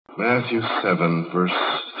Matthew 7, verse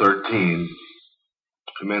 13,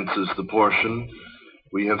 commences the portion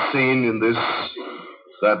we have seen in this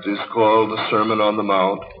that is called the Sermon on the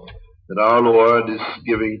Mount, that our Lord is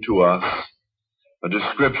giving to us a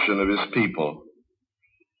description of His people.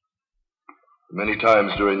 Many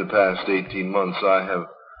times during the past 18 months I have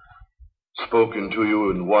spoken to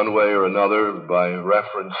you in one way or another, by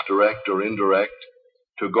reference, direct or indirect,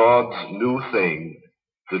 to God's new thing,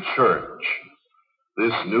 the church.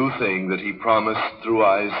 This new thing that He promised through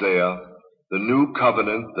Isaiah, the new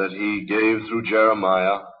covenant that He gave through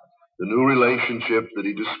Jeremiah, the new relationship that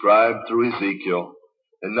He described through Ezekiel.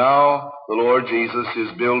 And now the Lord Jesus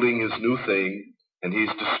is building His new thing, and He's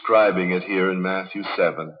describing it here in Matthew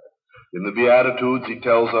 7. In the Beatitudes, He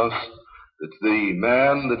tells us that the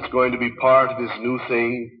man that's going to be part of His new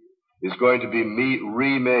thing is going to be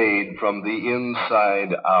remade from the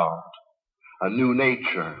inside out. A new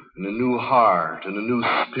nature, and a new heart, and a new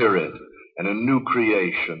spirit, and a new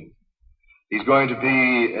creation. He's going to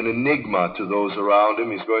be an enigma to those around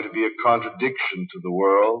Him. He's going to be a contradiction to the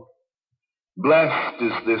world. Blessed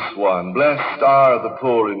is this one. Blessed are the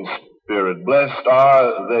poor in spirit. Blessed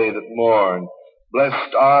are they that mourn.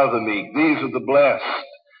 Blessed are the meek. These are the blessed,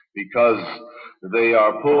 because they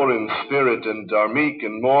are poor in spirit and are meek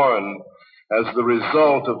and mourn, as the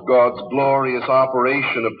result of God's glorious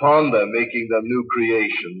operation upon them, making them new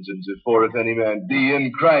creations. And for if any man be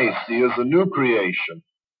in Christ, he is a new creation,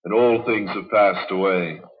 and all things have passed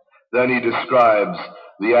away. Then He describes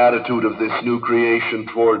the attitude of this new creation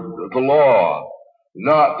toward the law.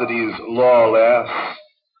 Not that he is lawless,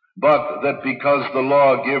 but that because the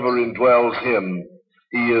lawgiver indwells him,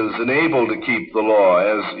 he is enabled to keep the law.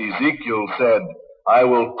 As Ezekiel said, I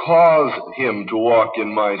will cause him to walk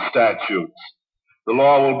in my statutes. The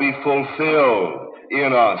law will be fulfilled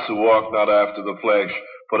in us who walk not after the flesh,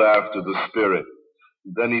 but after the Spirit.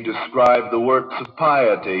 Then He described the works of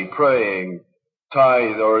piety, praying,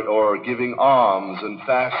 tithe, or giving alms and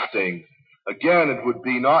fasting. Again, it would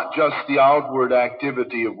be not just the outward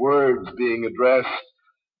activity of words being addressed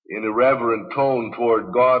in a reverent tone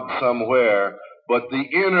toward God somewhere, but the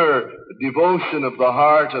inner devotion of the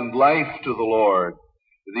heart and life to the Lord.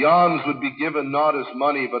 The alms would be given not as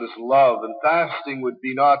money, but as love, and fasting would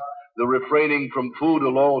be not the refraining from food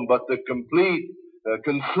alone, but the complete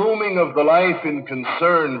consuming of the life in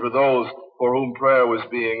concern for those for whom prayer was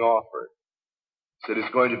being offered. He said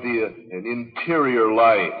it's going to be an interior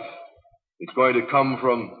life. It's going to come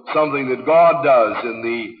from something that God does in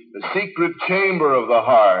the secret chamber of the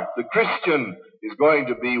heart. The Christian is going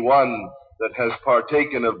to be one that has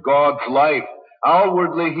partaken of God's life.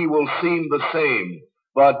 Outwardly he will seem the same,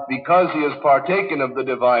 but because he has partaken of the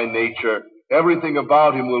divine nature, everything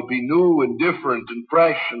about him will be new and different and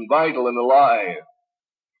fresh and vital and alive.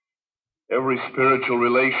 Every spiritual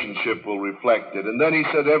relationship will reflect it. And then he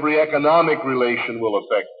said every economic relation will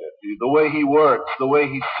affect it. The way he works, the way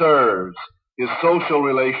he serves, his social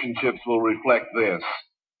relationships will reflect this.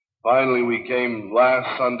 Finally, we came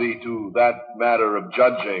last Sunday to that matter of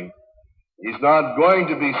judging. He's not going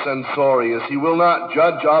to be censorious. He will not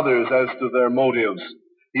judge others as to their motives.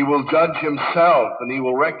 He will judge himself, and he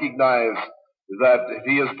will recognize that if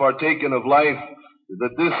he has partaken of life,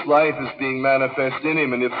 that this life is being manifest in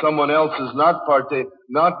him, and if someone else is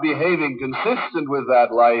not behaving consistent with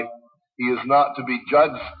that life, he is not to be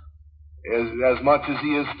judged as much as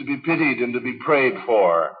he is to be pitied and to be prayed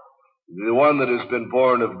for. The one that has been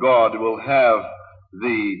born of God will have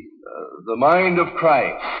the mind of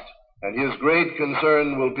Christ, and his great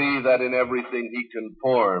concern will be that in everything he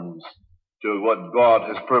conforms to what God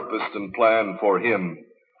has purposed and planned for him.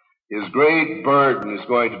 His great burden is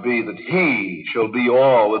going to be that he shall be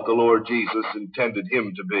all that the Lord Jesus intended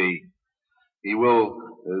him to be. He will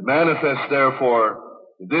manifest, therefore,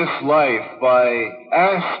 this life by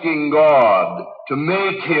asking God to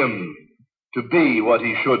make him to be what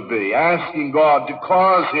he should be, asking God to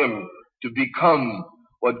cause him to become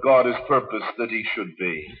what God has purposed that he should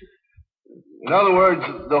be. In other words,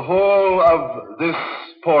 the whole of this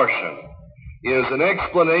portion is an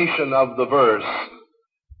explanation of the verse,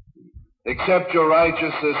 except your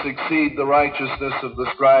righteousness exceed the righteousness of the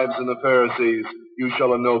scribes and the Pharisees, you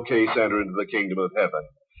shall in no case enter into the kingdom of heaven.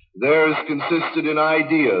 Theirs consisted in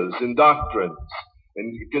ideas, in doctrines,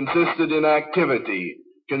 and consisted in activity,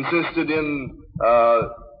 consisted in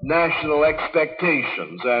national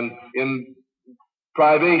expectations, and in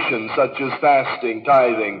privations such as fasting,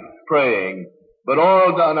 tithing, praying, but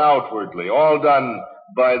all done outwardly, all done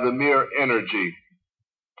by the mere energy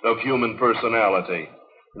of human personality.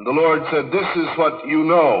 And the Lord said, this is what you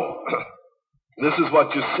know. This is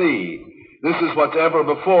what you see. This is what's ever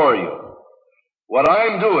before you. What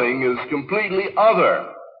I'm doing is completely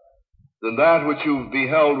other than that which you've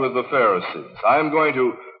beheld with the Pharisees. I'm going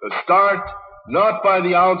to start not by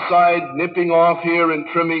the outside, nipping off here and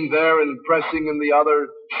trimming there and pressing in the other,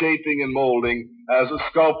 shaping and molding, as a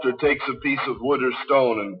sculptor takes a piece of wood or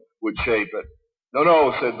stone and would shape it. No,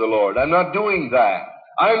 no, said the Lord, I'm not doing that.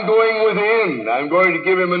 I'm going within. I'm going to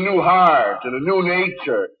give him a new heart and a new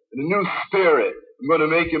nature and a new spirit. I'm going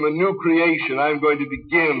to make him a new creation. I'm going to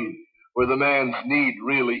begin where the man's need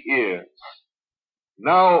really is.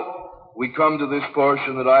 Now we come to this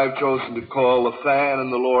portion that I've chosen to call the fan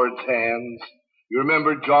in the Lord's hands. You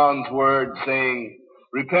remember John's word saying,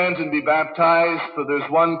 repent and be baptized, for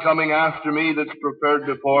there's one coming after me that's prepared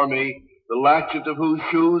before me, the latchet of whose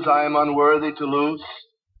shoes I am unworthy to loose.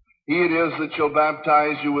 He it is that shall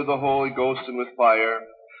baptize you with the Holy Ghost and with fire.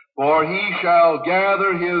 For he shall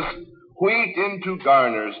gather his wheat into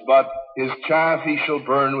garners, but his chaff he shall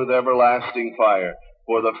burn with everlasting fire.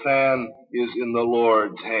 For the fan is in the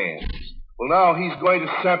Lord's hands. Well, now he's going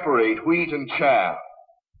to separate wheat and chaff.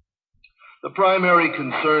 The primary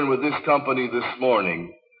concern with this company this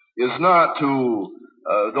morning is not to,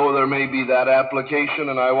 though there may be that application,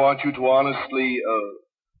 and I want you to honestly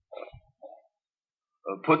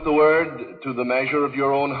put the word to the measure of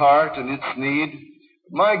your own heart and its need.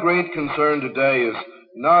 My great concern today is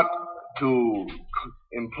not to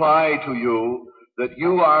imply to you that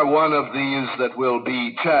you are one of these that will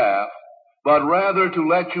be chaff, but rather to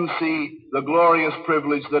let you see the glorious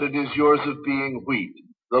privilege that it is yours of being wheat,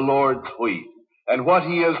 the Lord's wheat, and what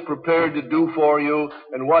he has prepared to do for you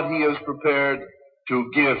and what he has prepared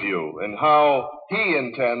to give you, and how he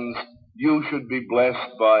intends you should be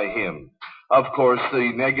blessed by him. Of course,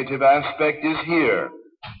 the negative aspect is here.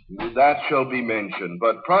 That shall be mentioned.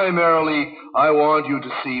 But primarily, I want you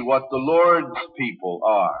to see what the Lord's people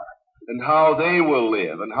are, and how they will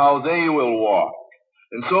live, and how they will walk.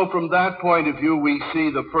 And so from that point of view, we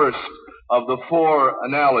see the first of the four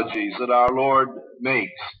analogies that our Lord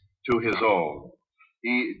makes to his own.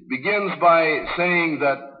 He begins by saying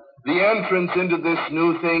that the entrance into this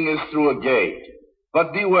new thing is through a gate.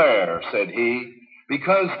 But beware, said he,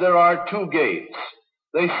 because there are two gates.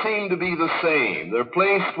 They seem to be the same. They're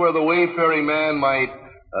placed where the wayfaring man might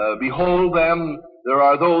behold them. There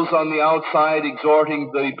are those on the outside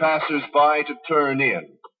exhorting the passers-by to turn in.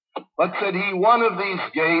 But, said he, one of these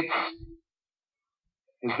gates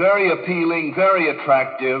is very appealing, very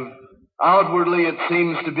attractive. Outwardly, it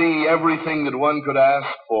seems to be everything that one could ask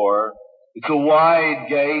for. It's a wide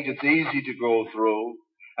gate. It's easy to go through.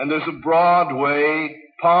 And there's a broad way,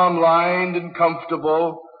 palm-lined and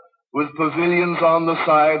comfortable, with pavilions on the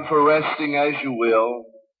side for resting as you will.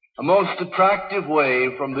 A most attractive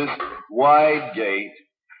way from this wide gate.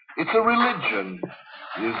 It's a religion,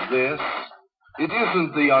 is this. It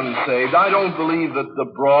isn't the unsaved. I don't believe that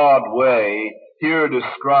the broad way here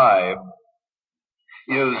described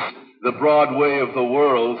is the broad way of the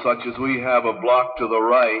world, such as we have a block to the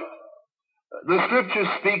right. The Scripture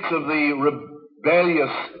speaks of the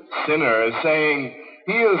rebellious sinner as saying,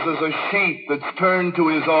 he is as a sheep that's turned to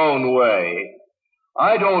his own way.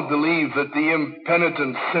 I don't believe that the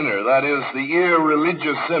impenitent sinner, that is, the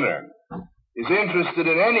irreligious sinner, is interested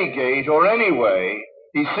in any gate or any way.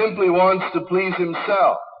 He simply wants to please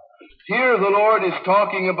himself. Here the Lord is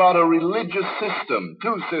talking about a religious system,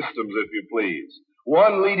 two systems, if you please,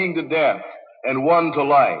 one leading to death and one to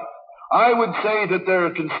life. I would say that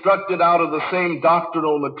they're constructed out of the same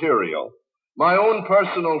doctrinal material. My own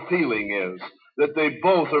personal feeling is that they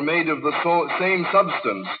both are made of the same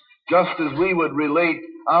substance, just as we would relate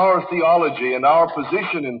our theology and our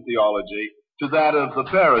position in theology to that of the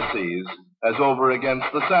Pharisees as over against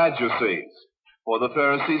the Sadducees. For the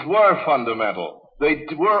Pharisees were fundamental. They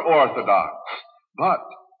were orthodox. But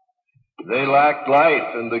they lacked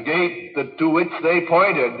life, and the gate to which they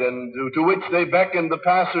pointed and to which they beckoned the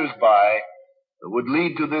passers-by would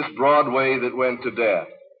lead to this broad way that went to death.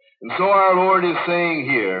 And so our Lord is saying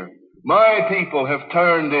here, my people have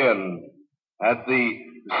turned in at the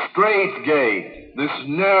straight gate, this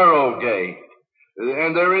narrow gate,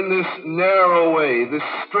 and they're in this narrow way, this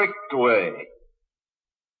strict way.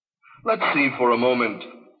 Let's see for a moment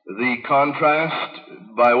the contrast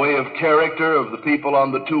by way of character of the people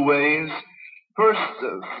on the two ways.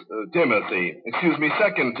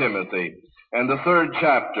 Second Timothy, and the third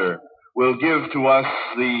chapter will give to us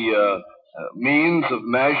the means of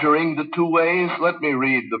measuring the two ways. Let me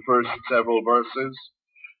read the first several verses.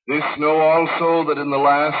 This know also that in the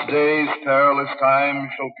last days perilous times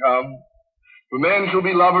shall come. For men shall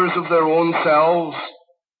be lovers of their own selves,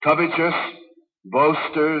 covetous,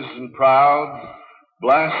 boasters and proud,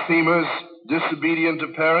 blasphemers, disobedient to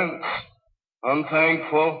parents,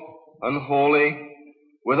 unthankful, unholy,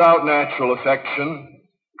 without natural affection,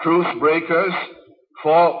 truce breakers,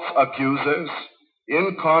 false accusers,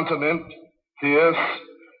 incontinent, fierce,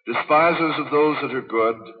 despisers of those that are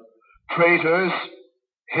good, traitors,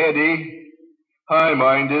 heady,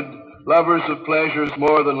 high-minded, lovers of pleasures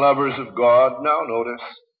more than lovers of God. Now notice,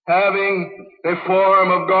 having a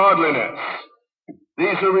form of godliness.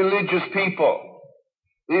 These are religious people.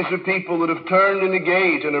 These are people that have turned in a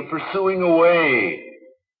gate and are pursuing a way.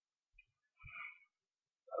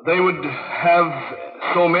 They would have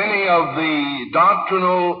so many of the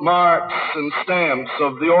doctrinal marks and stamps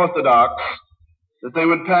of the Orthodox that they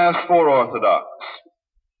would pass for Orthodox,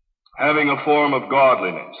 having a form of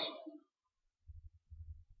godliness.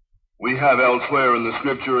 We have elsewhere in the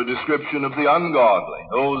Scripture a description of the ungodly,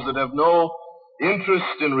 those that have no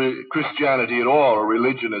interest in Christianity at all, or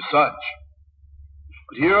religion as such.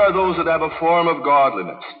 But here are those that have a form of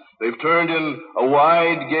godliness. They've turned in a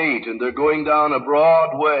wide gate, and they're going down a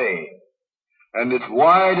broad way. And it's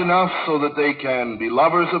wide enough so that they can be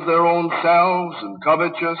lovers of their own selves, and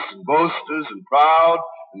covetous, and boasters, and proud,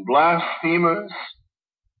 and blasphemers,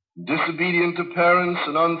 and disobedient to parents,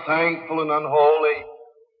 and unthankful and unholy,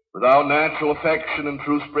 without natural affection and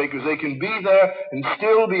truce breakers. They can be there and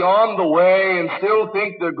still be on the way, and still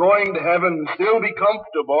think they're going to heaven, and still be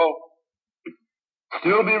comfortable,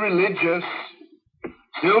 still be religious,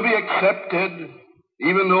 still be accepted,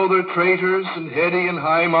 even though they're traitors and heady and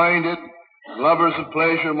high-minded, lovers of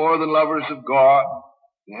pleasure more than lovers of God.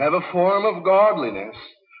 They have a form of godliness,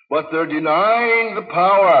 but they're denying the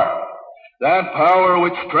power, that power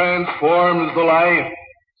which transforms the life,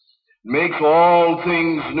 makes all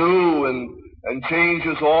things new, and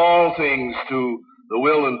changes all things to the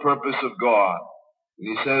will and purpose of God.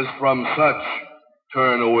 And he says, from such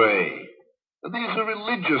turn away. Now, these are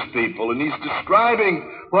religious people, and he's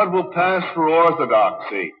describing what will pass for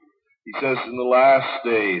orthodoxy. He says in the last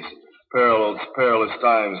days, perilous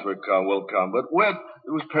times will come. But when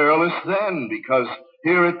it was perilous then, because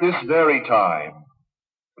here at this very time,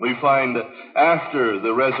 we find that after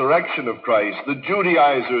the resurrection of Christ, the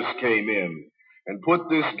Judaizers came in and put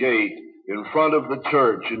this gate in front of the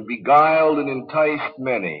church and beguiled and enticed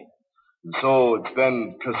many. And so it's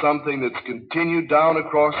been something that's continued down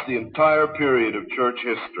across the entire period of church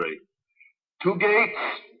history. Two gates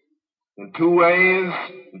and two ways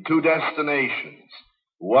and two destinations.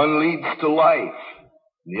 One leads to life,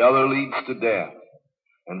 and the other leads to death.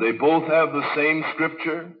 And they both have the same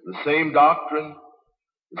scripture, the same doctrine,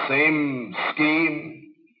 the same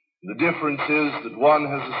scheme. The difference is that one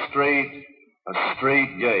has a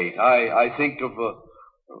straight gate. I think of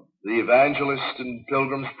the evangelist in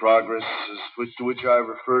Pilgrim's Progress, to which I have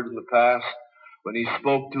referred in the past, when he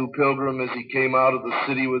spoke to a pilgrim as he came out of the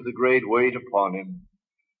city with the great weight upon him.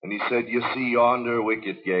 And he said, you see yonder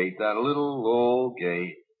wicket gate, that little old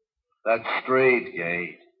gate, that straight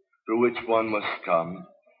gate through which one must come.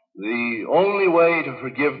 The only way to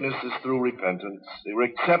forgiveness is through repentance.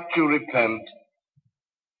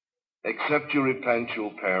 Except you repent,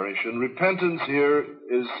 you'll perish. And repentance here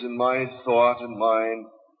is, in my thought and mind,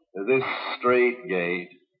 this straight gate,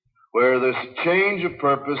 where there's a change of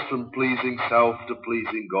purpose from pleasing self to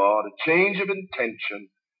pleasing God, a change of intention,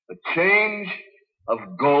 a change of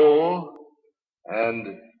goal, and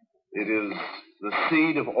it is the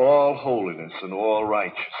seed of all holiness and all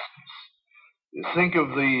righteousness. You think of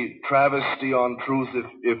the travesty on truth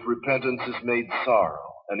if repentance is made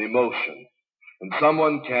sorrow, an emotion, and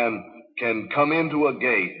someone can come into a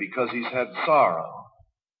gate because he's had sorrow.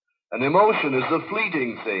 An emotion is a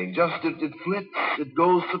fleeting thing. It flits, it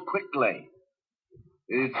goes so quickly.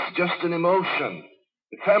 It's just an emotion,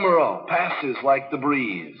 ephemeral, passes like the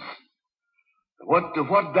breeze. Of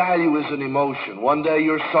what value is an emotion? One day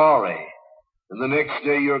you're sorry, and the next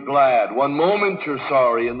day you're glad. One moment you're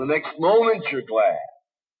sorry, and the next moment you're glad.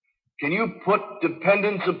 Can you put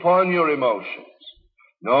dependence upon your emotions?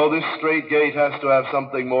 No, this straight gate has to have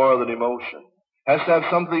something more than emotion. Has to have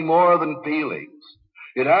something more than feelings.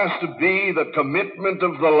 It has to be the commitment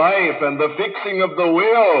of the life and the fixing of the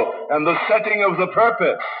will and the setting of the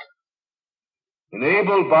purpose,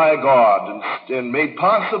 enabled by God and made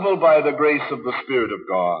possible by the grace of the Spirit of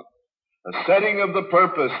God. A setting of the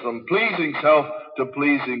purpose from pleasing self to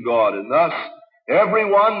pleasing God. And thus,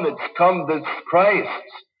 everyone that's Christ's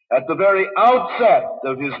at the very outset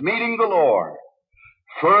of his meeting the Lord,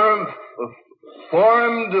 formed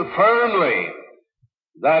firmly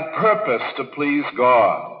that purpose to please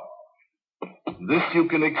God. This you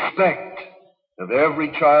can expect of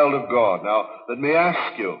every child of God. Now, let me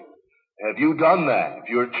ask you, have you done that? If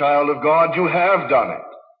you're a child of God, you have done it.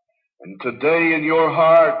 And today in your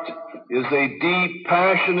heart is a deep,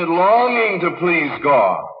 passionate longing to please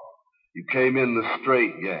God. You came in the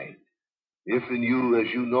straight gate. If in you, as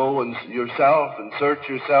you know and yourself and search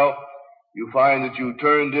yourself, you find that you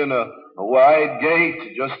turned in a wide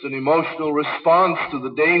gate, just an emotional response to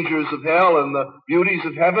the dangers of hell and the beauties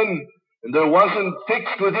of heaven, and there wasn't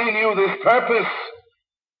fixed within you this purpose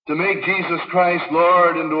to make Jesus Christ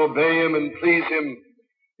Lord and to obey Him and please Him,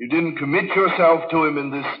 you didn't commit yourself to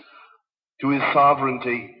Him to His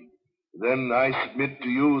sovereignty, then I submit to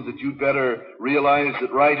you that you'd better realize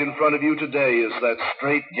that right in front of you today is that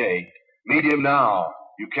straight gate. Meet Him now.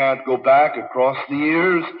 You can't go back across the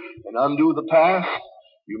years and undo the past.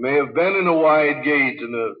 You may have been in a wide gate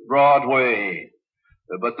in a broad way,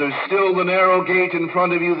 but there's still the narrow gate in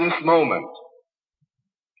front of you this moment.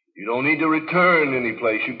 You don't need to return any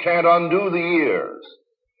place. You can't undo the years.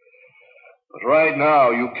 But right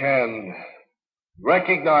now you can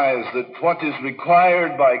recognize that what is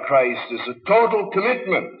required by Christ is a total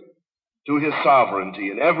commitment to His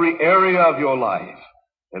sovereignty in every area of your life,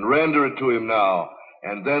 and render it to Him now.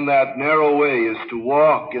 And then that narrow way is to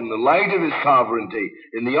walk in the light of His sovereignty,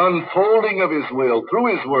 in the unfolding of His will,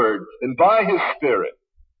 through His Word, and by His Spirit.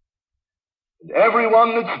 And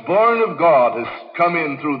everyone that's born of God has come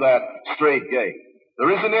in through that straight gate.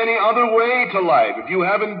 There isn't any other way to life. If you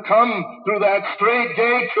haven't come through that straight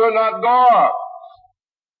gate, you're not God.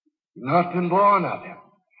 You've not been born of Him.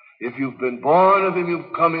 If you've been born of Him,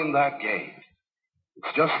 you've come in that gate.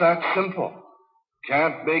 It's just that simple.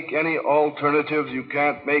 Can't make any alternatives. You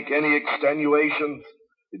can't make any extenuations.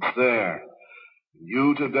 It's there.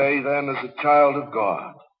 You today, then, as a child of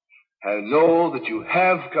God, know that you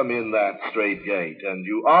have come in that straight gate, and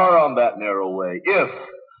you are on that narrow way, if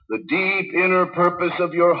the deep inner purpose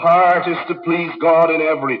of your heart is to please God in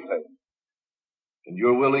everything. And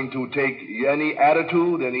you're willing to take any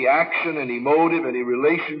attitude, any action, any motive, any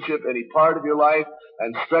relationship, any part of your life,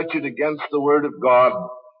 and stretch it against the Word of God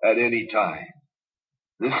at any time.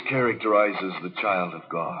 This characterizes the child of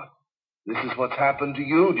God. This is what's happened to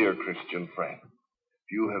you, dear Christian friend.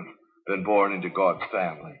 You have been born into God's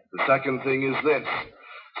family. The second thing is this.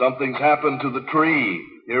 Something's happened to the tree.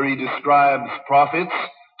 Here he describes prophets,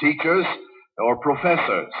 teachers, or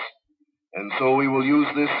professors. And so we will use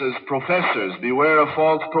this as professors. Beware of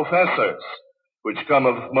false professors, which come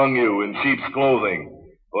among you in sheep's clothing,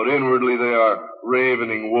 but inwardly they are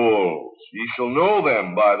ravening wolves. Ye shall know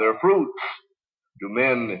them by their fruits. Do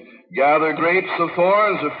men gather grapes of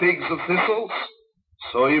thorns or figs of thistles?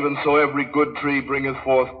 So even so every good tree bringeth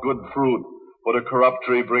forth good fruit, but a corrupt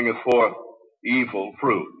tree bringeth forth evil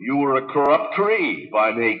fruit. You were a corrupt tree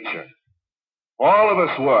by nature. All of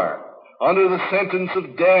us were, under the sentence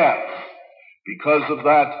of death, because of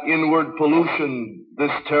that inward pollution,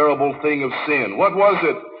 this terrible thing of sin. What was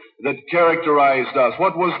it that characterized us?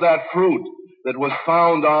 What was that fruit that was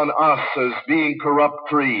found on us as being corrupt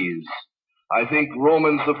trees? I think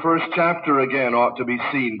Romans, the first chapter, again, ought to be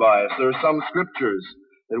seen by us. There are some scriptures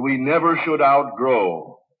that we never should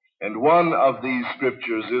outgrow. And one of these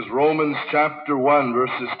scriptures is Romans chapter 1,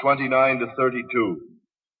 verses 29 to 32.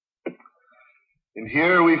 And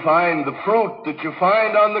here we find the fruit that you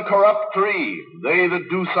find on the corrupt tree. They that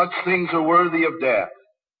do such things are worthy of death,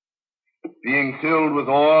 being filled with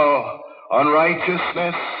all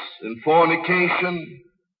unrighteousness and fornication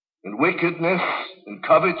and wickedness and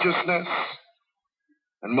covetousness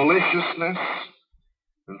and maliciousness,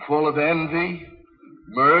 and full of envy,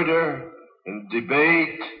 murder, and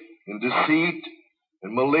debate, and deceit,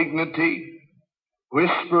 and malignity,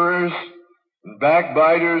 whisperers, and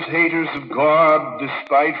backbiters, haters of God,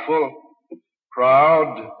 despiteful,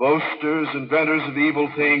 proud, boasters, inventors of evil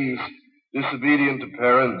things, disobedient to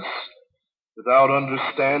parents, without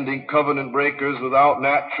understanding, covenant breakers, without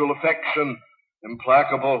natural affection,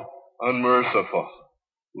 implacable, unmerciful,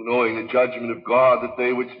 who knowing the judgment of God, that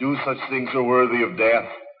they which do such things are worthy of death,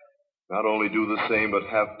 not only do the same, but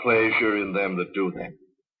have pleasure in them that do them.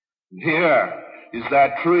 And here is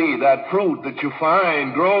that tree, that fruit that you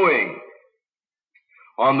find growing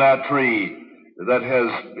on that tree that has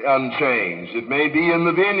unchanged. It may be in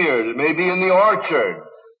the vineyard, it may be in the orchard,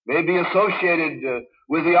 may be associated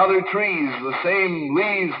with the other trees, the same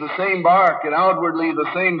leaves, the same bark, and outwardly the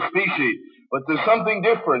same species. But there's something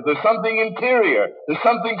different. There's something interior. There's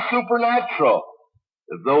something supernatural.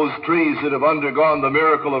 Those trees that have undergone the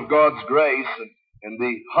miracle of God's grace, and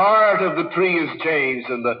the heart of the tree is changed,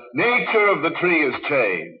 and the nature of the tree is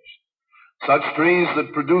changed. Such trees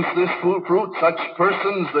that produce this fruit, such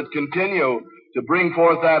persons that continue to bring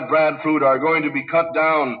forth that bad fruit are going to be cut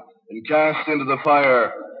down and cast into the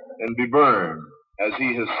fire and be burned, as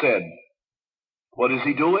he has said. What is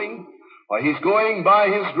he doing? Why, he's going by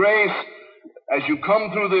his grace. As you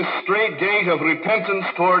come through this straight gate of repentance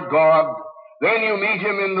toward God, then you meet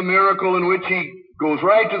him in the miracle in which he goes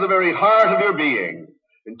right to the very heart of your being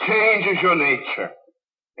and changes your nature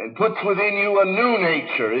and puts within you a new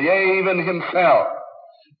nature, yea, even himself.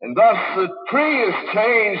 And thus the tree is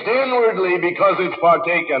changed inwardly because it's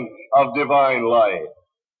partaken of divine life.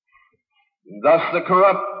 And thus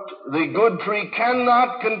the good tree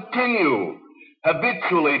cannot continue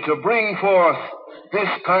habitually to bring forth this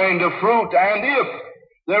kind of fruit. And if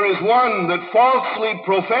there is one that falsely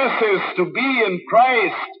professes to be in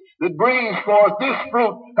Christ that brings forth this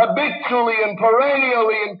fruit habitually and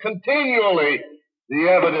perennially and continually, the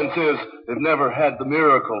evidence is they've never had the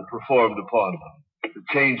miracle performed upon them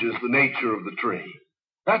that changes the nature of the tree.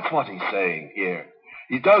 That's what he's saying here.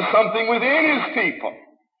 He does something within his people.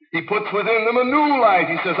 He puts within them a new life.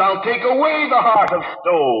 He says, I'll take away the heart of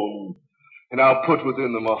stone, and I'll put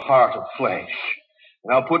within them a heart of flesh.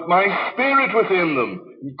 And I'll put my spirit within them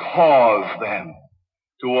and cause them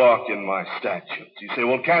to walk in my statutes. You say,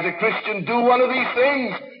 well, can't a Christian do one of these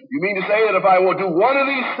things? You mean to say that if I will do one of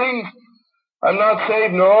these things, I'm not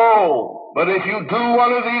saved? No. But if you do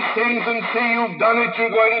one of these things and see you've done it, you're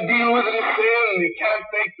going to deal with it as sin. You can't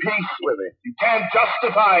make peace with it. You can't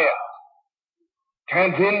justify it.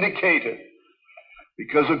 Can't vindicate it.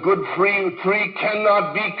 Because a good tree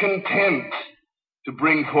cannot be content to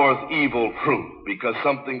bring forth evil fruit, because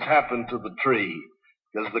something's happened to the tree,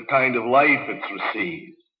 because the kind of life it's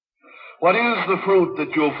received. What is the fruit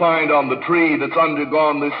that you'll find on the tree that's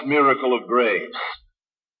undergone this miracle of grace?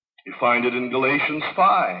 You find it in Galatians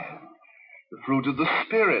 5. The fruit of the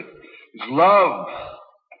Spirit is love,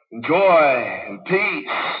 and joy, and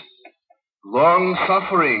peace,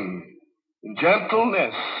 long-suffering, and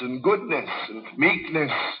gentleness, and goodness, and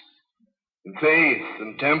meekness, and faith,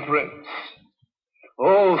 and temperance.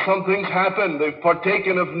 Oh, something's happened. They've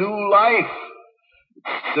partaken of new life.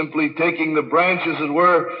 It's simply taking the branch, as it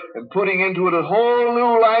were, and putting into it a whole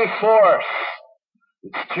new life force.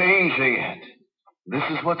 It's changing it. This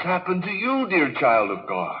is what's happened to you, dear child of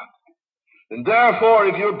God. And therefore,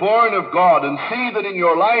 if you're born of God and see that in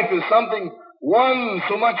your life is something,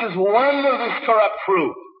 so much as one of this corrupt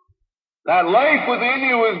fruit, that life within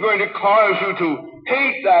you is going to cause you to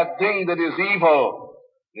hate that thing that is evil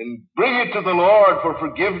and bring it to the Lord for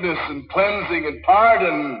forgiveness and cleansing and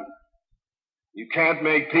pardon. You can't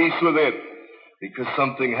make peace with it because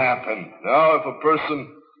something happened. Now, if a person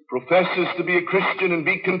professes to be a Christian and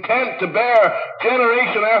be content to bear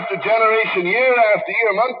generation after generation, year after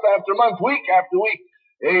year, month after month, week after week,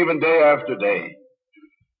 even day after day,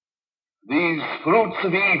 these fruits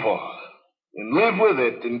of evil, and live with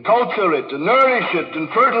it, and culture it, and nourish it, and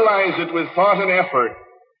fertilize it with thought and effort,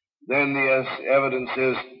 then the evidence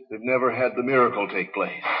is they've never had the miracle take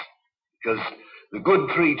place. Because the good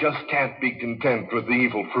tree just can't be content with the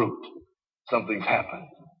evil fruit. Something's happened.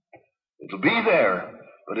 It'll be there,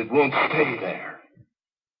 but it won't stay there.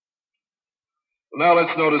 Now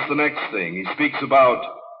let's notice the next thing. He speaks about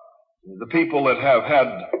the people that have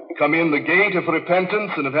come in the gate of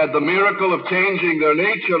repentance and have had the miracle of changing their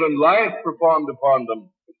nature and life performed upon them.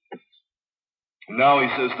 Now he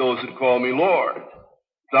says, those that call me Lord,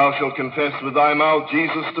 thou shalt confess with thy mouth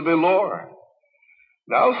Jesus to be Lord.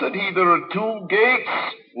 Now, said he, there are two gates.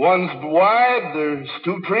 One's wide, there's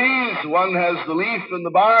two trees. One has the leaf and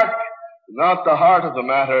the bark, not the heart of the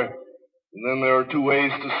matter. And then there are two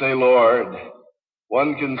ways to say Lord.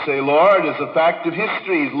 One can say Lord as a fact of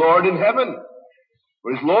history. He's Lord in heaven.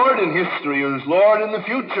 Or he's Lord in history, or he's Lord in the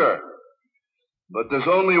future. But there's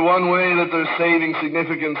only one way that there's saving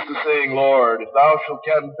significance to saying Lord. If thou shalt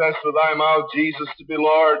confess with thy mouth Jesus to be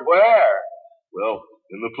Lord, where? Well,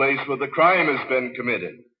 in the place where the crime has been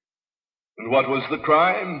committed. And what was the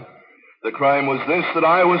crime? The crime was this, that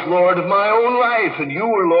I was Lord of my own life, and you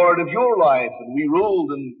were Lord of your life, and we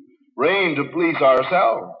ruled and reigned to please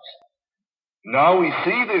ourselves. Now we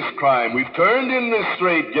see this crime. We've turned in this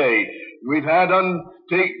straight gate. We've had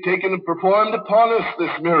taken and performed upon us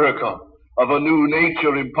this miracle of a new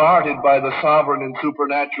nature imparted by the sovereign and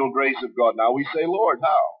supernatural grace of God. Now we say Lord.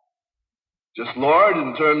 How? Just Lord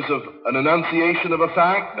in terms of an enunciation of a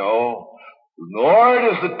fact? No. Lord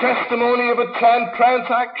is the testimony of a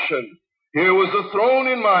transaction. Here was a throne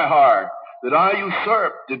in my heart that I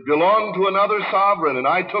usurped. It belonged to another sovereign, and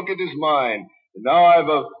I took it as mine. And now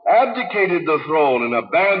I've abdicated the throne and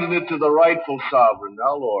abandoned it to the rightful sovereign.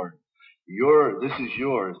 Now, Lord, this is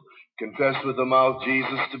yours. Confess with the mouth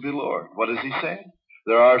Jesus to be Lord. What does he say?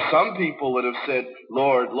 There are some people that have said,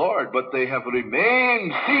 Lord, Lord, but they have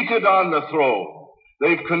remained seated on the throne.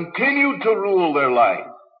 They've continued to rule their life.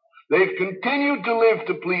 They've continued to live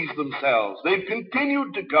to please themselves. They've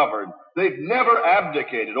continued to govern. They've never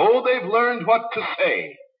abdicated. Oh, they've learned what to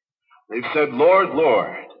say. They've said, Lord,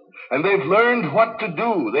 Lord. And they've learned what to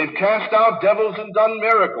do. They've cast out devils and done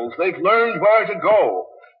miracles. They've learned where to go.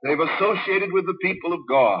 They've associated with the people of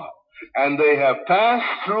God. And they have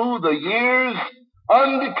passed through the years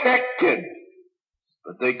undetected.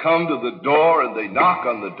 But they come to the door and they knock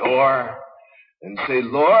on the door and say,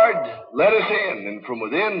 Lord, let us in. And from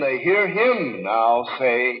within they hear him now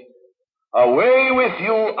say, away with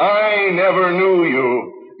you, I never knew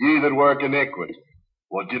you, ye that work iniquity.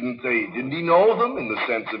 Well, didn't he know them in the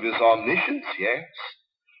sense of his omniscience? Yes.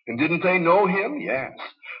 And didn't they know him? Yes.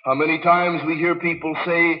 How many times we hear people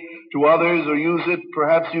say to others, or use it,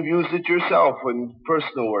 perhaps you've used it yourself in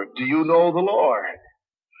personal work, do you know the Lord?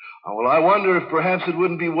 Oh, well, I wonder if perhaps it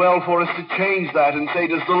wouldn't be well for us to change that and say,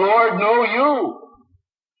 does the Lord know you?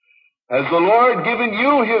 Has the Lord given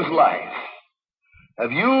you his life?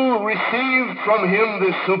 Have you received from him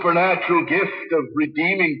this supernatural gift of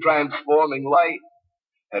redeeming, transforming life?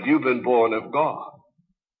 Have you been born of God?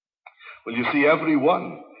 Well, you see,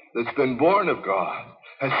 everyone that's been born of God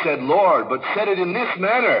has said, Lord, but said it in this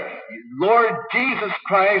manner. Lord Jesus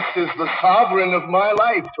Christ is the sovereign of my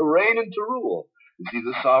life to reign and to rule. Is he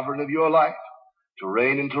the sovereign of your life to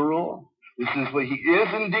reign and to rule? This is what he is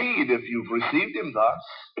indeed if you've received him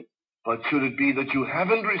thus. But should it be that you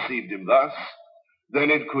haven't received him thus,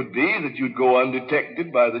 then it could be that you'd go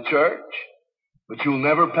undetected by the church. But you'll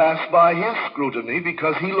never pass by his scrutiny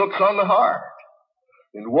because he looks on the heart.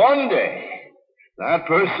 And one day, that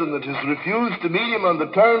person that has refused to meet him on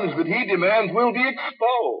the terms that he demands will be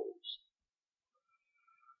exposed.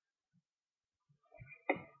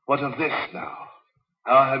 What of this now?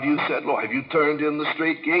 How have you said, Lord, have you turned in the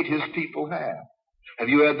straight gate? His people have. Have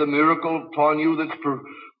you had the miracle upon you that's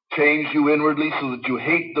changed you inwardly so that you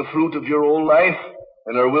hate the fruit of your old life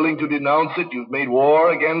and are willing to denounce it? You've made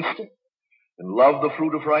war against it and love the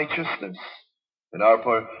fruit of righteousness and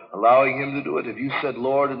are allowing him to do it. Have you said,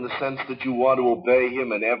 Lord, in the sense that you want to obey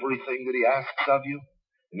him in everything that he asks of you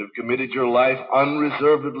and have committed your life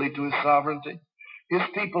unreservedly to his sovereignty? His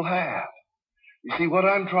people have. You see, what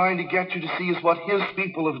I'm trying to get you to see is what his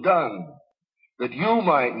people have done, that you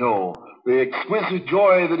might know the exquisite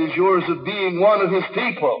joy that is yours of being one of his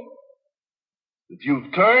people. That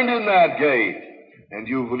you've turned in that gate and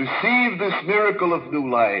you've received this miracle of new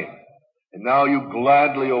life, and now you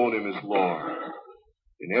gladly own him as Lord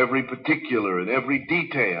in every particular, in every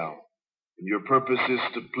detail, and your purpose is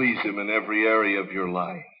to please him in every area of your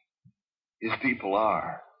life. His people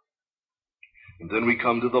are. And then we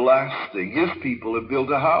come to the last thing. His people have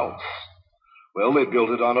built a house. Well, they built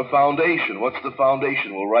it on a foundation. What's the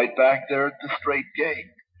foundation? Well, right back there at the straight gate.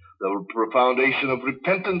 The foundation of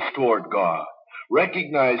repentance toward God,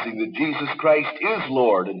 recognizing that Jesus Christ is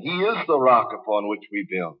Lord and he is the rock upon which we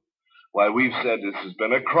build. Why, we've said this has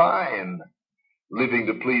been a crime, living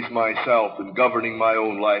to please myself and governing my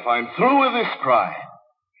own life. I'm through with this crime.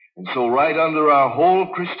 And so right under our whole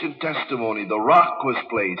Christian testimony, the rock was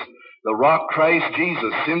placed. The rock Christ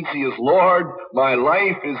Jesus. Since he is Lord, my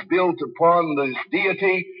life is built upon his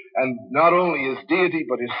deity, and not only his deity,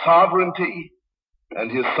 but his sovereignty, and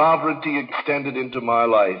his sovereignty extended into my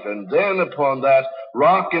life. And then upon that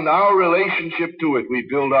rock and our relationship to it, we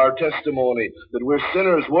build our testimony that we're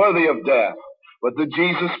sinners worthy of death, but that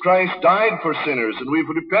Jesus Christ died for sinners, and we've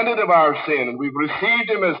repented of our sin, and we've received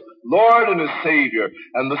him as Lord and as Savior,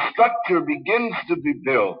 and the structure begins to be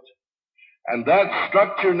built. And that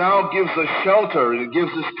structure now gives us shelter, and it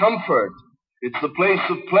gives us comfort. It's the place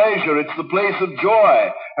of pleasure, it's the place of joy,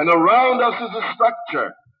 and around us is a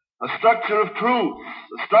structure of truth,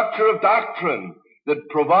 a structure of doctrine that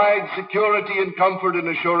provides security and comfort and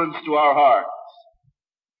assurance to our hearts.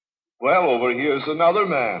 Well, over here's another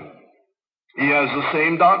man. He has the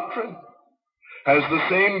same doctrine, has the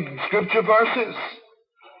same scripture verses,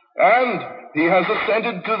 and he has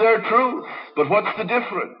assented to their truth. But what's the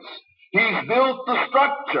difference? He's built the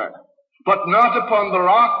structure, but not upon the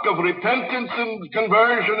rock of repentance and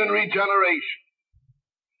conversion and regeneration.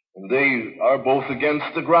 And they are both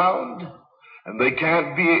against the ground, and they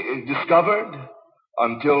can't be discovered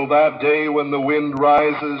until that day when the wind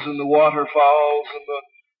rises and the water falls and the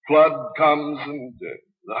flood comes and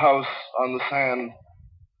the house on the sand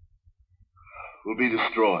will be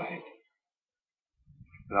destroyed.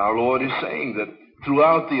 And our Lord is saying that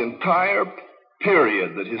throughout the entire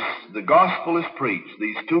period that the gospel is preached,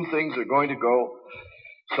 these two things are going to go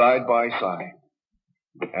side by side.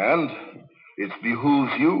 And it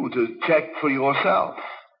behooves you to check for yourself.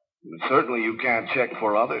 Certainly you can't check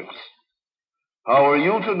for others. How are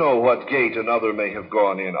you to know what gate another may have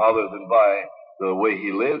gone in, other than by the way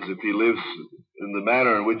he lives? If he lives in the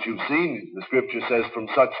manner in which you've seen, the Scripture says, from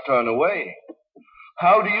such turn away.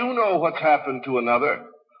 How do you know what's happened to another,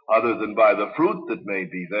 other than by the fruit that may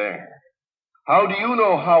be there? How do you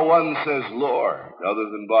know how one says Lord, other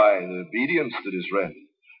than by the obedience that is rendered?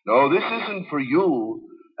 No, this isn't for you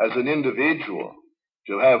as an individual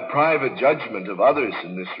to have private judgment of others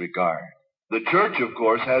in this regard. The church, of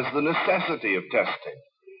course, has the necessity of testing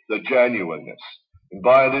the genuineness. And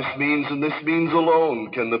by this means, and this means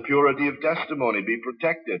alone, can the purity of testimony be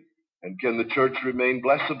protected, and can the church remain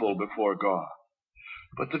blessable before God.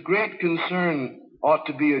 But the great concern ought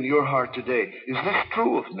to be in your heart today, is this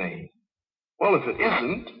true of me? Well, if it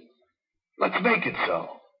isn't, let's make it so.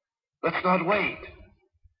 Let's not wait.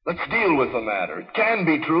 Let's deal with the matter. It can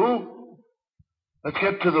be true. Let's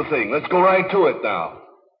get to the thing. Let's go right to it now.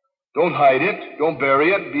 Don't hide it. Don't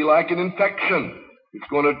bury it. Be like an infection. It's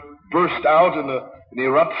going to burst out in an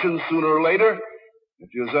eruption sooner or later. If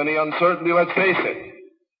there's any uncertainty, let's face it.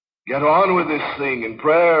 Get on with this thing in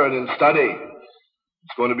prayer and in study.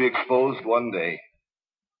 It's going to be exposed one day.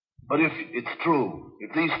 But if it's true,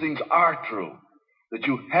 if these things are true, that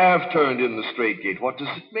you have turned in the straight gate, what does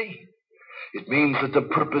it mean? It means that the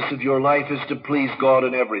purpose of your life is to please God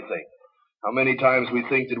in everything. How many times we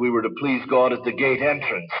think that we were to please God at the gate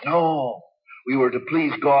entrance? No. We were to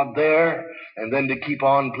please God there, and then to keep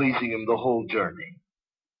on pleasing Him the whole journey.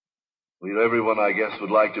 Well, everyone, I guess,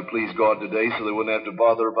 would like to please God today so they wouldn't have to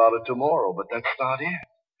bother about it tomorrow, but that's not it.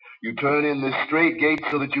 You turn in this straight gate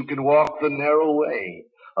so that you can walk the narrow way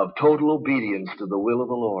of total obedience to the will of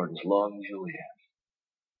the Lord as long as you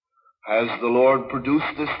live. Has the Lord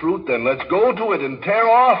produced this fruit? Then let's go to it and tear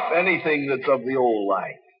off anything that's of the old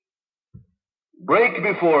life. Break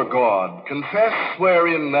before God. Confess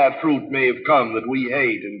wherein that fruit may have come that we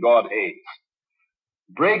hate and God hates.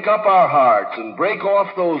 Break up our hearts and break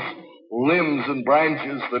off those limbs and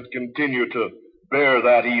branches that continue to bear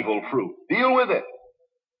that evil fruit. Deal with it.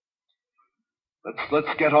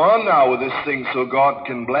 Let's get on now with this thing so God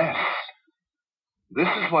can bless. This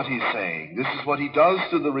is what He's saying. This is what He does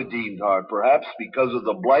to the redeemed heart, perhaps because of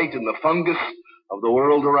the blight and the fungus of the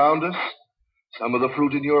world around us. Some of the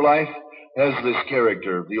fruit in your life has this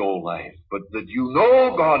character of the old life, but that you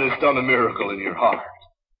know God has done a miracle in your heart.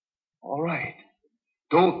 All right.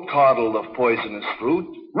 Don't coddle the poisonous fruit.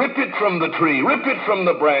 Rip it from the tree. Rip it from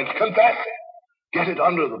the branch. Confess it. Get it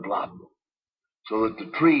under the blood so that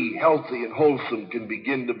the tree, healthy and wholesome, can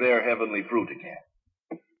begin to bear heavenly fruit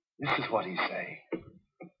again. This is what He's saying.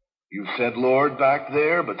 You said Lord back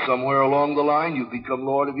there, but somewhere along the line you've become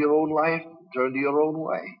Lord of your own life, turned to your own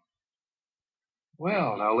way.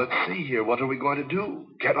 Well, now let's see here. What are we going to do?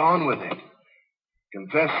 Get on with it.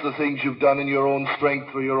 Confess the things you've done in your own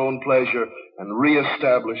strength for your own pleasure and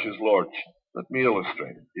reestablish His lordship. Let me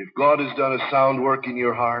illustrate it. If God has done a sound work in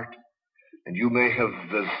your heart, and you may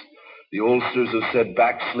have, as the oldsters have said,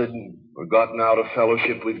 backslidden or gotten out of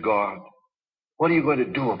fellowship with God, what are you going to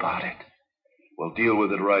do about it? Well, deal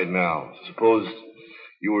with it right now. Suppose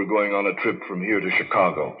you were going on a trip from here to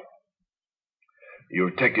Chicago.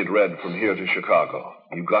 Your ticket read from here to Chicago.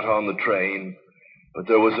 You got on the train, but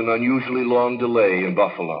there was an unusually long delay in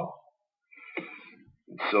Buffalo.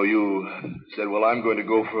 So you said, well, I'm going to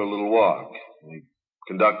go for a little walk. The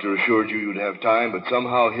conductor assured you you'd have time, but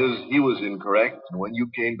somehow he was incorrect, and when you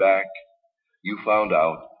came back, you found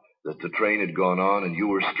out that the train had gone on and you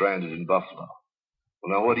were stranded in Buffalo.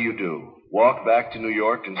 Well, now what do? Walk back to New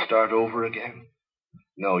York and start over again?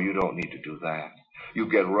 No, you don't need to do that. You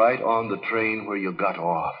get right on the train where you got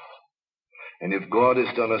off. And if God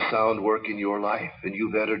has done a sound work in your life, and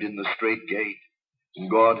you've entered in the straight gate, and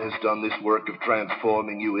God has done this work of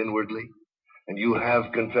transforming you inwardly, and you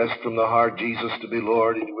have confessed from the heart Jesus to be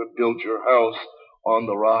Lord, and you have built your house on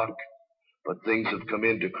the rock, but things have come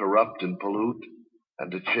in to corrupt and pollute,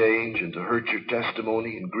 and to change, and to hurt your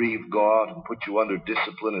testimony, and grieve God, and put you under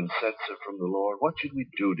discipline and censure from the Lord, what should we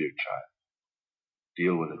do, dear child?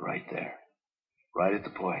 Deal with it right there. Right at the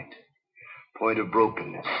point of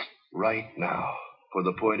brokenness, right now. For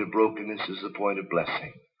the point of brokenness is the point of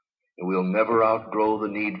blessing. And we'll never outgrow the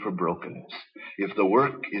need for brokenness. If the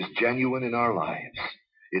work is genuine in our lives,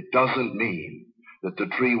 it doesn't mean that the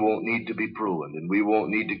tree won't need to be pruned and we won't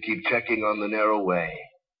need to keep checking on the narrow way.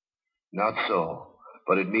 Not so.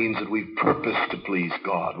 But it means that we've purposed to please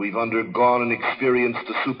God. We've undergone and experienced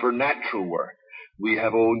the supernatural work. We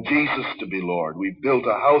have owned Jesus to be Lord. We've built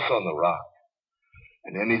a house on the rock.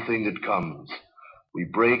 And anything that comes, we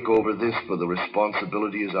break over this, for the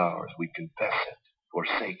responsibility is ours. We confess it,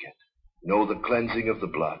 forsake it, know the cleansing of the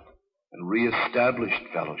blood, and reestablished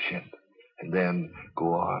fellowship, and then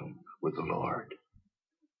go on with the Lord.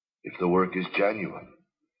 If the work is genuine,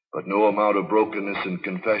 but no amount of brokenness and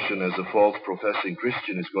confession as a false professing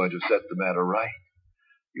Christian is going to set the matter right,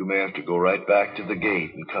 you may have to go right back to the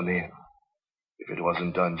gate and come in, if it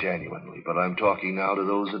wasn't done genuinely. But I'm talking now to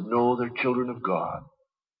those that know they're children of God,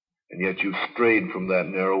 and yet you've strayed from that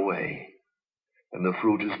narrow way, and the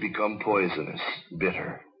fruit has become poisonous,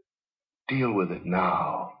 bitter. Deal with it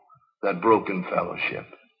now. That broken fellowship,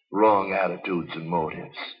 wrong attitudes and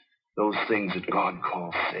motives, those things that God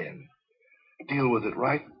calls sin. Deal with it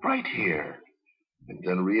right here, and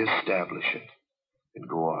then reestablish it and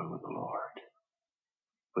go on with the Lord.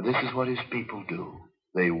 For this is what his people do.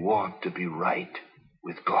 They want to be right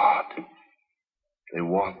with God. They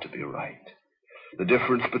want to be right. The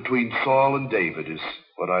difference between Saul and David is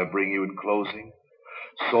what I bring you in closing.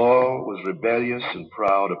 Saul was rebellious and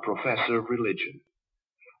proud, a professor of religion.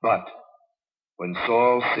 But when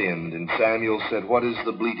Saul sinned and Samuel said, "What is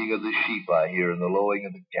the bleating of the sheep I hear and the lowing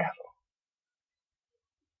of the cattle?"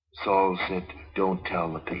 Saul said, "Don't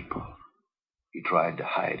tell the people." He tried to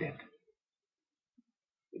hide it.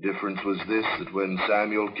 The difference was this, that when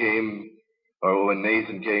when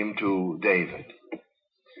Nathan came to David,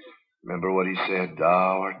 remember what he said?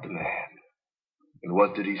 "Thou art the man." And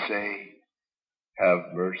what did he say?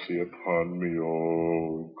 "Have mercy upon me,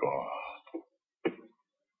 O God."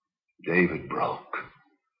 David broke.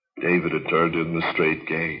 David had turned in the straight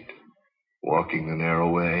gate, walking the narrow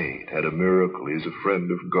way. It had a miracle. He was a friend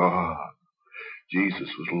of God. Jesus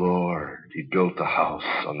was Lord. He built the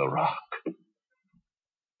house on the rock.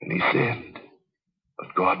 And he sinned.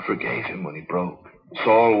 But God forgave him when he broke.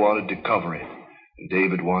 Saul wanted to cover it, and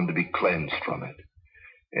David wanted to be cleansed from it.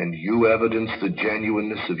 And you evidence the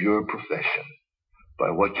genuineness of your profession by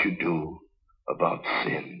what you do about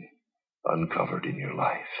sin uncovered in your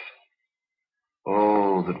life.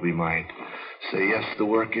 Oh, that we might say, yes, the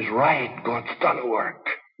work is right. God's done a work.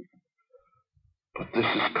 But this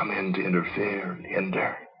has come in to interfere and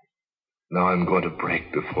hinder. Now I'm going to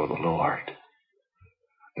break before the Lord.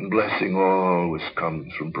 And blessing always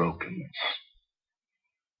comes from brokenness.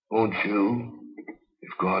 Won't you,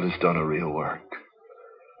 if God has done a real work,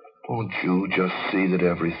 won't you just see that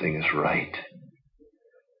everything is right?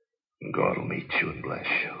 And God will meet you and bless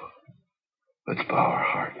you. Let's bow our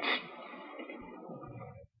hearts.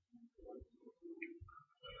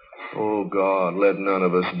 Oh God, let none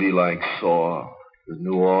of us be like Saul, that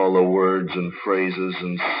knew all the words and phrases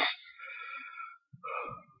and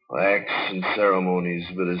acts and ceremonies,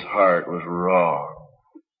 but his heart was wrong.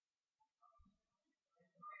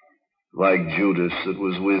 Like Judas that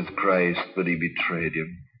was with Christ, but he betrayed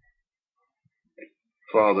him.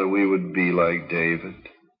 Father, we would be like David,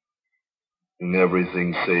 in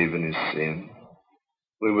everything save in his sin.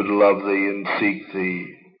 We would love thee and seek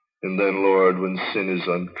thee, and then, Lord, when sin is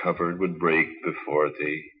uncovered, would break before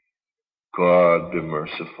thee. God, be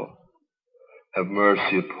merciful. Have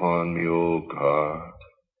mercy upon me, O God.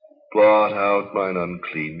 Blot out mine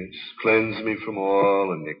uncleanness. Cleanse me from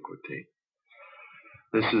all iniquity.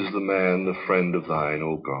 This is the man, the friend of thine,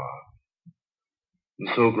 O God. And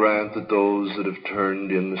so grant that those that have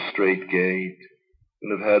turned in the straight gate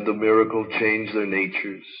and have had the miracle change their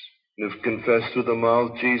natures and have confessed with the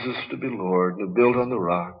mouth Jesus to be Lord and have built on the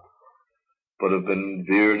rock, but have been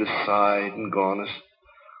veered aside and gone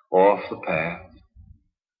off the path,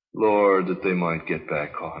 Lord, that they might get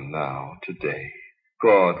back on now, today.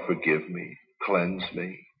 God, forgive me, cleanse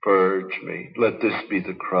me, purge me. Let this be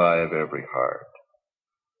the cry of every heart.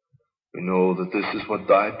 We know that this is what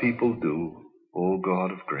thy people do, O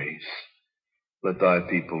God of grace. Let thy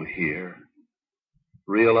people hear,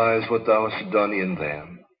 realize what thou hast done in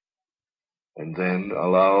them, and then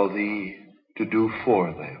allow thee to do for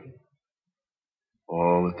them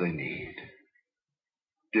all that they need.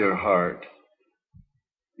 Dear heart,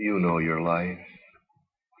 you know your life.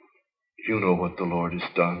 You know what the Lord has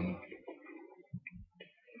done.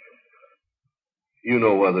 You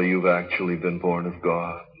know whether you've actually been born of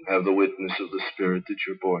God, have the witness of the Spirit that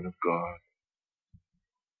you're born of God.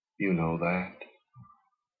 You know that.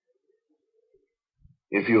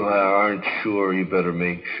 If you aren't sure, you better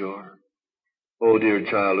make sure. Oh, dear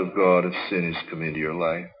child of God, if sin has come into your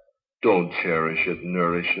life, don't cherish it,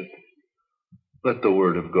 nourish it. Let the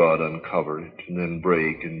Word of God uncover it, and then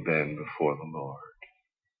break and bend before the Lord.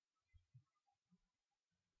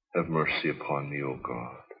 Have mercy upon me, O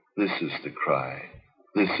God. This is the cry.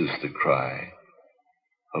 This is the cry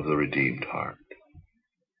of the redeemed heart.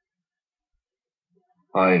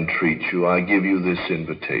 I entreat you, I give you this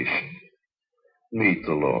invitation. Meet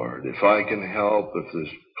the Lord. If I can help, if there's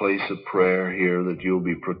a place of prayer here, that you'll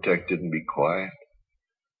be protected and be quiet,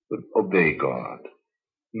 but obey God.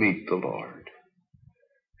 Meet the Lord.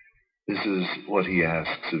 This is what he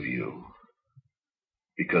asks of you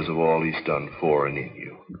because of all he's done for and in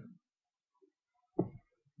you.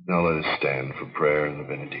 Now let us stand for prayer and the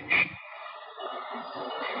benediction.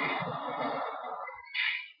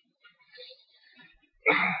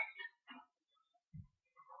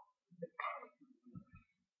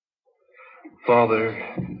 Father,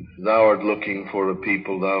 thou art looking for a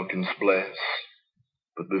people thou canst bless,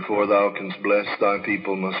 but before thou canst bless, thy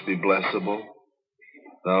people must be blessable.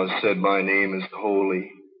 Thou hast said, my name is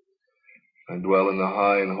holy. I dwell in the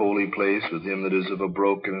high and holy place with him that is of a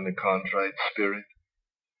broken and a contrite spirit,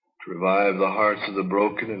 to revive the hearts of the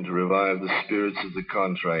broken and to revive the spirits of the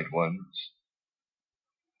contrite ones.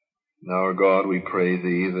 And our God, we pray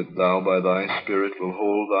thee that thou by thy Spirit will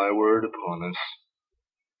hold thy word upon us.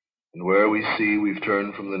 And where we see we've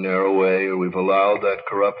turned from the narrow way, or we've allowed that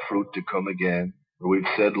corrupt fruit to come again, or we've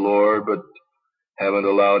said, Lord, but haven't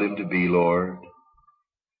allowed him to be Lord,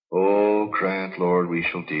 oh, grant, Lord, we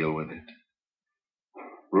shall deal with it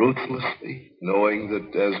ruthlessly, knowing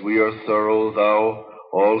that as we are thorough, thou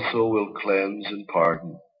also wilt cleanse and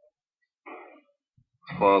pardon.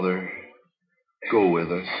 Father, go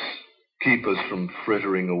with us. Keep us from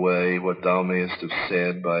frittering away what thou mayest have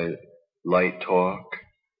said by light talk.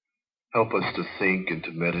 Help us to think and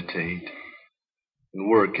to meditate and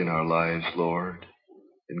work in our lives, Lord,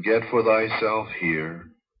 and get for thyself here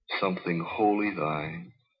something wholly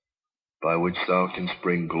thine, by which thou canst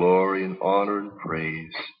bring glory and honor and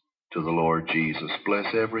praise to the Lord Jesus.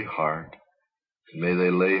 Bless every heart, and may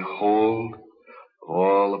they lay hold of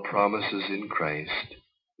all the promises in Christ,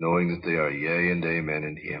 knowing that they are yea and amen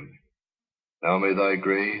in him. Now may thy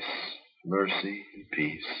grace, mercy, and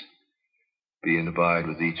peace be and abide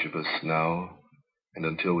with each of us now and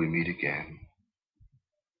until we meet again.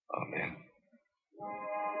 Amen.